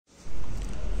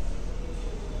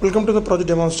Welcome to the project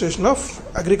demonstration of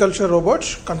agriculture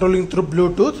robots controlling through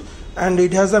Bluetooth, and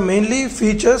it has mainly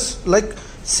features like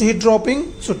seed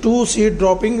dropping. So two seed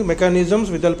dropping mechanisms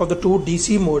with the help of the two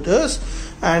DC motors,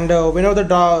 and whenever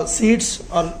the seeds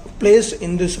are placed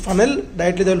in this funnel,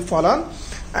 directly they will fall on.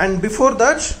 And before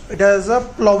that it has a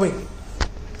ploughing.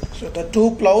 So the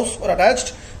two ploughs are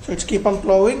attached, so it's keep on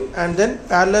ploughing, and then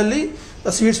parallelly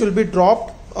the seeds will be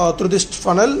dropped through this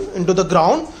funnel into the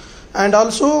ground. And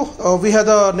also we have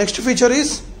the next feature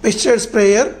is pesticide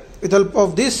sprayer with the help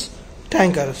of this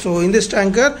tanker. So in this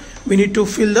tanker we need to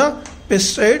fill the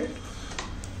pesticide.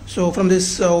 So from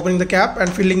this opening the cap and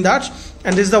filling that,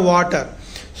 and this is the water.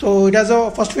 So it has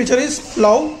a first feature is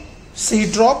plough,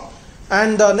 seed drop,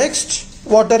 and the next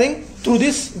watering through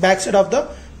this backside of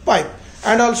the pipe.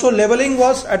 And also leveling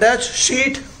was attached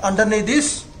sheet underneath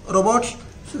this robot,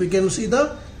 so we can see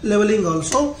the leveling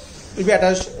also will be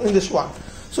attached in this one.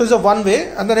 So it's a one way.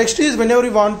 And the next is whenever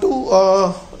you want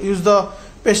to use the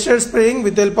pesticide spraying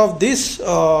with the help of this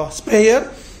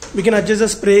sprayer, we can adjust the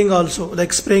spraying also,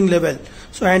 like spraying level.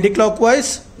 So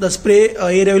anti-clockwise the spray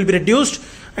area will be reduced,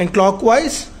 and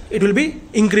clockwise it will be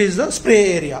increase the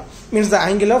spray area, means the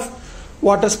angle of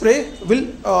water spray will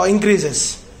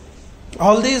increases.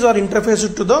 All these are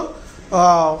interfaced to the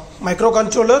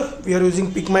microcontroller. We are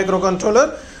using PIC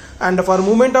microcontroller. And for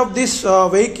movement of this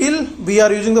vehicle, we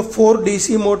are using the 4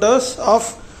 DC motors of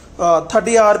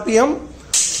 30 RPM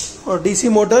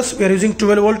DC motors. We are using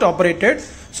 12 volt operated.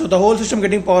 So the whole system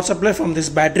getting power supply from this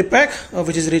battery pack,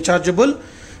 which is rechargeable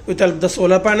with help the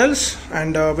solar panels.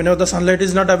 And whenever the sunlight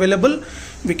is not available,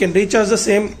 we can recharge the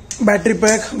same battery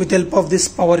pack with help of this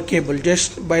power cable.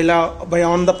 Just by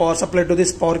on the power supply to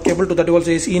this power cable to 30 volts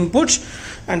AC inputs,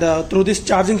 and through this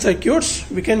charging circuits,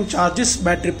 we can charge this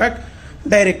battery pack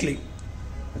directly.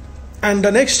 And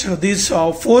the next, these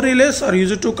 4 relays are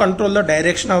used to control the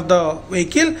direction of the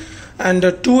vehicle, and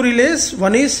 2 relays,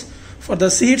 one is for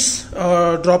the seeds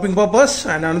dropping purpose,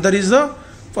 and another is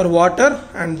for water,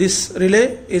 and this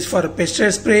relay is for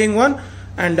pesticide spraying one.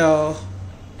 And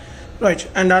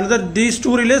and another, these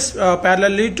 2 relays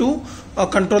parallelly to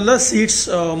control the seeds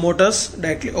motors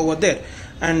directly over there.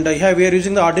 And here we are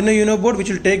using the Arduino Uno board, which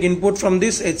will take input from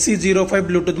this HC05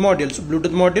 Bluetooth module. So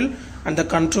Bluetooth module and the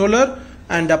controller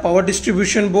and the power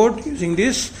distribution board using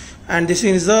this. And this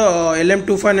is the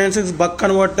LM2596 buck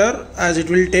converter, as it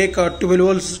will take 12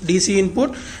 volts DC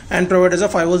input and provide as a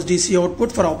 5 volts DC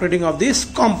output for operating of these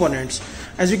components.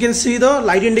 As you can see, the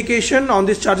light indication on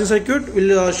this charging circuit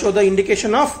will show the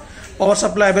indication of power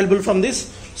supply available from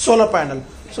this solar panel.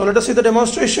 So let us see the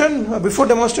demonstration. Before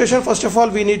demonstration, first of all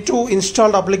we need to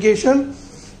install the application,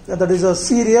 that is a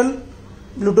serial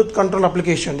Bluetooth control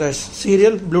application. That's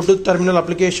serial Bluetooth terminal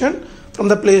application from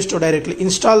the Play Store directly.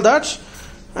 Install that,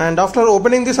 and after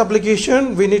opening this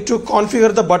application we need to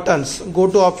configure the buttons.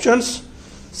 Go to options,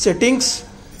 settings,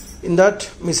 in that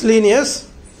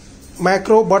miscellaneous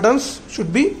macro buttons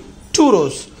should be 2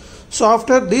 rows. So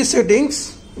after these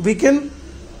settings we can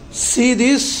see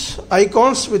these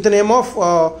icons with the name of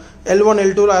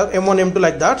L1, L2, or M1, M2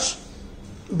 like that,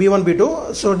 B1,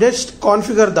 B2. So just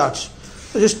configure that.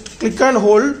 So just click and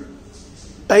hold,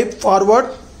 type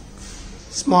forward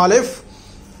small f,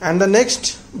 and the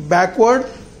next backward.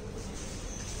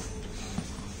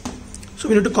 So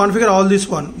we need to configure all this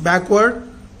one, backward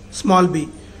small b,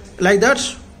 like that,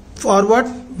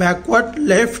 forward, backward,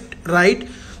 left, right,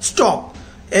 stop,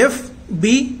 F,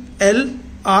 B, L,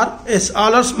 R, S,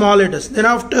 all are small letters. Then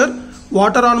after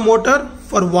water on motor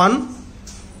for 1,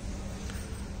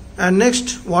 and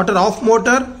next water off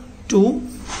motor 2,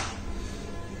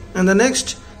 and the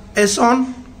next S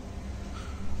on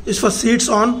is for seeds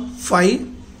on 5,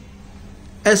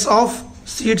 S off,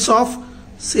 seeds off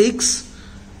 6,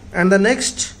 and the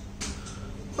next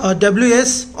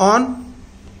WS on.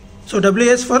 So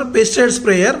WS for pesticide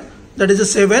sprayer, that is a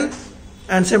 7,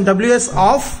 and same WS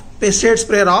off, pesticide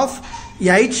sprayer off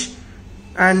 8,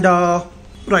 and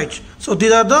right. So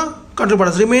these are the control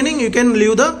buttons. Remaining you can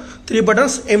leave the 3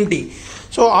 buttons empty.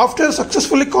 So after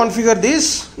successfully configure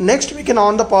this, next we can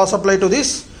on the power supply to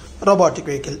this robotic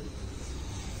vehicle.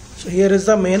 So here is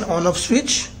the main on off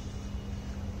switch.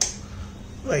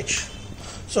 Right.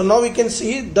 So now we can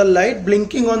see the light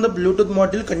blinking on the Bluetooth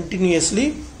module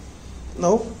continuously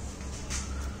now.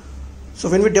 So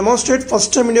when we demonstrate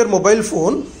first time in your mobile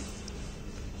phone,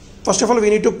 first of all we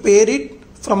need to pair it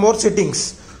from our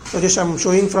settings. So just I am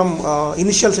showing from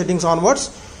initial settings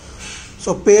onwards.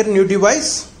 So pair new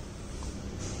device.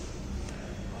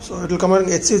 So it will come on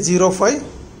HC05,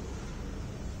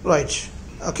 right,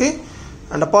 okay,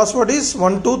 and the password is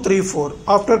 1234.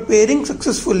 After pairing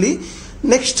successfully,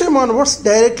 next time onwards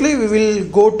directly we will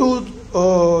go to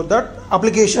that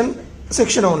application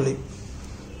section only.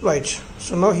 Right,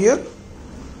 so now here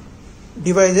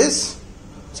devices,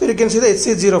 so you can see the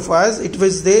HVS-35 as it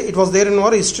was there in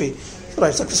our history.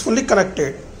 Right, successfully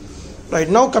connected. Right,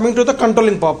 now coming to the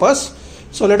controlling purpose.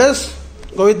 So let us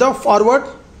go with the forward,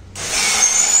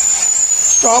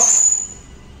 stop,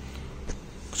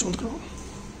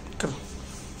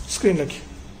 screen like.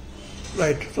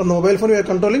 Right, from the mobile phone we are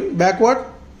controlling backward,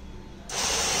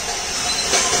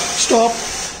 stop,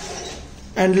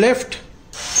 and left,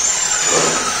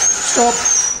 stop,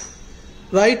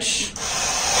 right,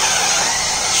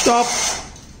 stop,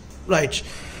 right.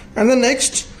 And the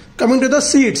next, coming to the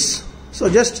seats. So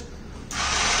just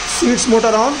seats motor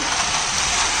on.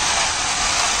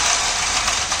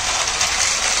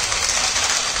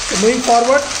 So moving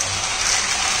forward,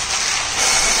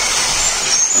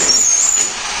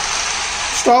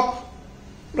 stop,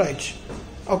 right.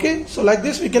 Okay, so like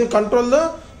this we can control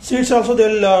the seats also. They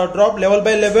will drop level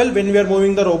by level when we are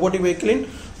moving the robotic vehicle in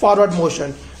forward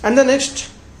motion. And the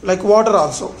next, like water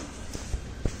also.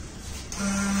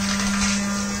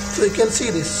 So you can see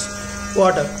this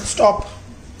water, stop,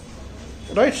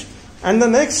 right. And the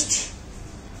next,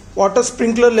 water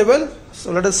sprinkler level.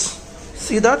 So let us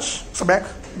see that. So back.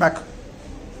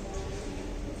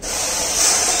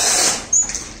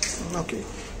 Okay,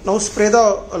 now spray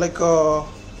the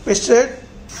pesticide,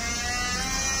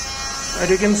 and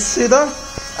you can see the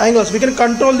angles. We can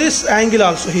control this angle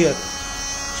also here.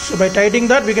 So by tightening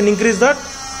that we can increase that,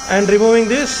 and removing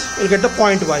this we'll get the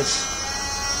point wise.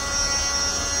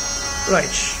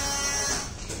 Right.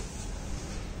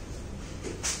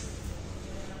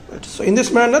 So in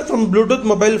this manner, from Bluetooth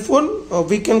mobile phone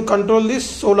we can control this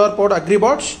solar powered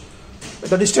Agribot at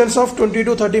the distance of 20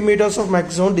 to 30 meters of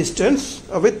maximum distance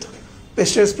with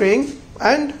pesticide spraying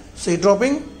and seed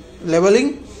dropping,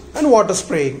 leveling, and water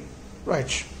spraying.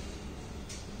 Right.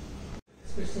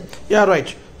 Yeah,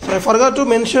 right. So I forgot to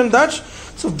mention that.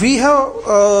 So we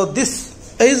have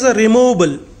this is a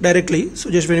removable directly. So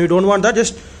just when we don't want that,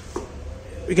 just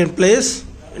we can place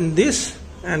in this,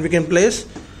 and we can place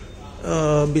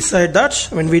beside that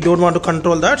when we don't want to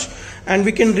control that, and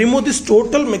we can remove this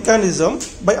total mechanism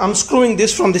by unscrewing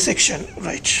this from the section.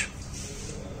 Right.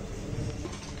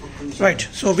 Right,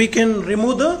 so we can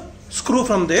remove the screw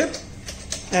from there,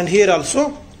 and here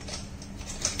also.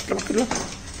 Right.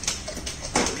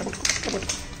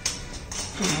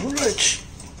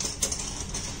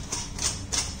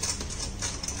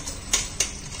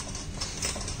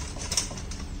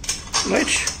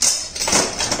 Right.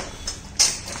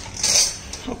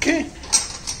 Okay.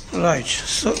 Right.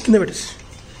 So there it is.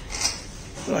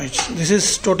 Right. This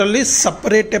is totally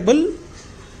separatable,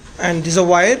 and this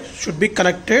wire should be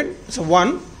connected. It's a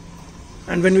 1,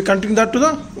 and when we continue that to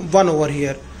the 1 over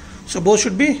here, so both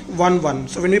should be 1 1.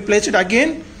 So when we place it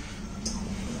again,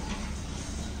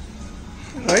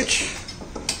 right,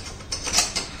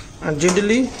 and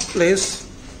gently place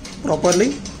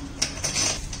properly.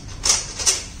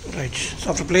 Right.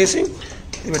 So after placing,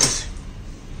 it is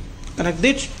connect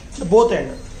it the both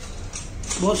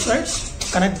sides,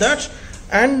 connect that,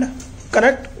 and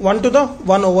connect one to the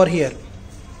 1 over here.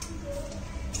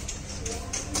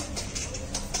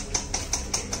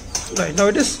 Right, now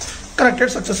it is connected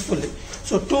successfully.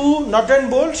 So 2 nut and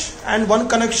bolts and 1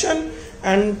 connection,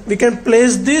 and we can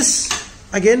place this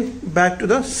again back to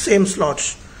the same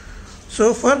slots.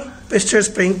 So for pesticide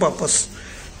spraying purpose.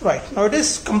 Right, now it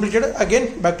is completed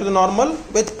again back to the normal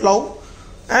with plough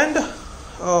and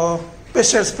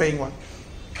pesticide spraying one.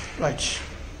 Right.